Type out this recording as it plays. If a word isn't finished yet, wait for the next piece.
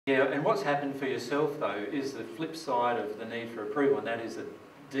Yeah, and what's happened for yourself though is the flip side of the need for approval, and that is a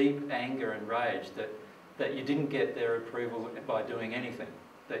deep anger and rage that you didn't get their approval by doing anything,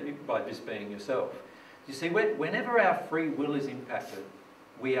 by just being yourself. You see, whenever our free will is impacted,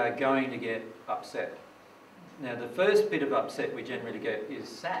 we are going to get upset. Now, the first bit of upset we generally get is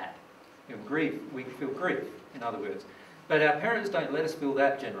sad. You know, grief. We feel grief, in other words. But our parents don't let us feel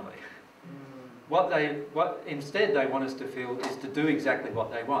that generally. What instead they want us to feel is to do exactly what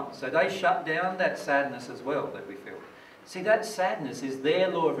they want. So they shut down that sadness as well that we feel. See, that sadness is their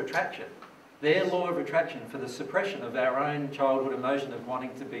law of attraction. Their law of attraction for the suppression of our own childhood emotion of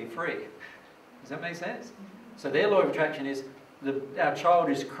wanting to be free. Does that make sense? So their law of attraction is our child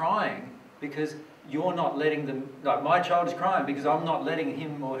is crying because you're not letting them, like my child is crying because I'm not letting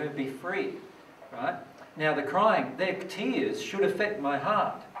him or her be free, right? Now the crying, their tears should affect my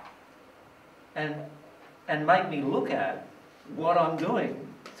heart and make me look at what I'm doing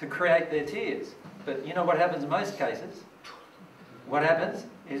to create their tears. But you know what happens in most cases? What happens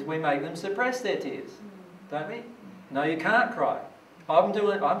is we make them suppress their tears, don't we? No, you can't cry. I'm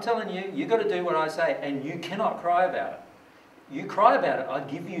telling you, you've got to do what I say, and you cannot cry about it. You cry about it, I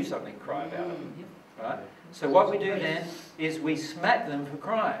give you something to cry about it. Right? So what we do then is we smack them for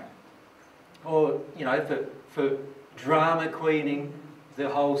crying. Or, you know, for drama queening the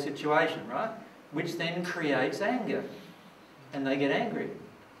whole situation, right? Which then creates anger. And they get angry.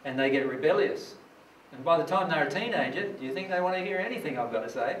 And they get rebellious. And by the time they're a teenager, do you think they want to hear anything I've got to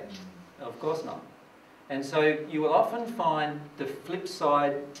say? Of course not. And so you will often find the flip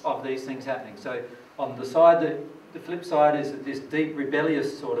side of these things happening. So on the side, the flip side is this deep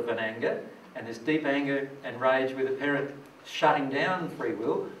rebellious sort of an anger, and this deep anger and rage with a parent shutting down free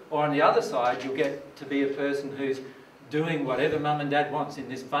will. Or on the other side, you'll get to be a person who's doing whatever mum and dad wants in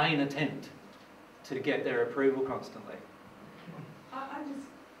this vain attempt to get their approval constantly.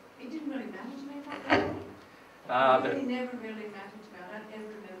 It didn't really matter to me like that. It never really mattered to me. I don't ever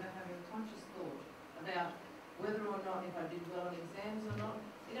remember having a conscious thought about whether or not if I did well on exams or not.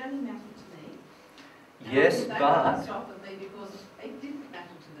 It only mattered to me. And yes, they but... off at me because it didn't matter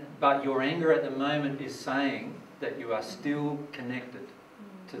to them. But your anger at the moment is saying that you are still connected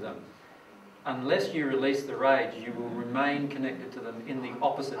to them. Unless you release the rage, you will remain connected to them in the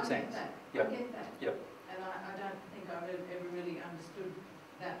opposite sense. That. Yep. I get that. Yep. And I don't think I've ever really understood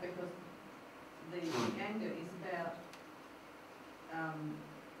that, because the anger is about them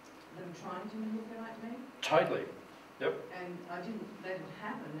trying to manipulate me. Totally. Yep. And I didn't let it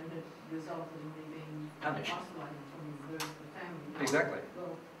happen, and it resulted in me being punished, isolated from the family. Exactly.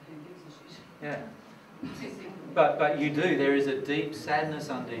 Well, who gives a shit? Yeah. But you do. There is a deep sadness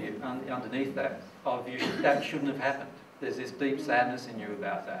underneath that of you. That shouldn't have happened. There's this deep sadness in you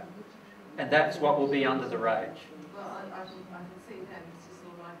about that, and that's what will be under the rage. Well, I can see that. It's just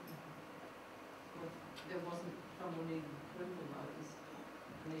all like, well, there wasn't someone needing approval, though. It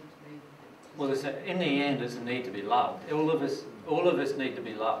was need to be. Well, in the end, it's a need to be loved. All of us need to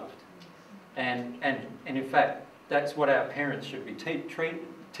be loved, and in fact, that's what our parents should be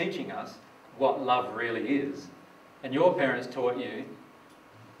teaching us. What love really is. And your parents taught you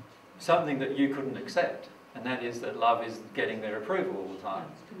something that you couldn't accept, and that is that love is getting their approval all the time.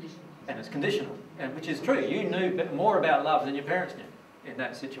 It's conditional. And it's conditional, and which is true. You knew more about love than your parents knew in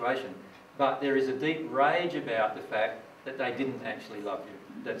that situation. But there is a deep rage about the fact that they didn't actually love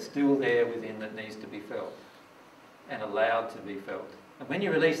you. That's still there within, that needs to be felt and allowed to be felt. And when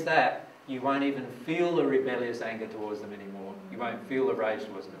you release that, you won't even feel the rebellious anger towards them anymore. You won't feel the rage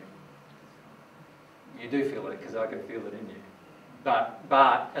towards them. You do feel it, because I can feel it in you.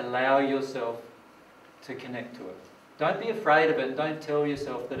 But allow yourself to connect to it. Don't be afraid of it, and don't tell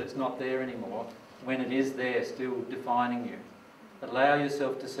yourself that it's not there anymore when it is there, still defining you. Allow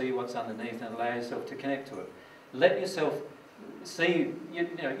yourself to see what's underneath, and allow yourself to connect to it. Let yourself see,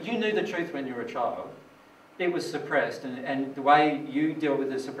 you knew the truth when you were a child. It was suppressed, and the way you deal with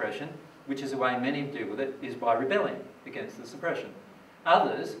the suppression, which is the way many deal with it, is by rebelling against the suppression.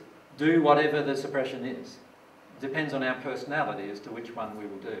 Others do whatever the suppression is. It depends on our personality as to which one we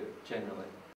will do, generally.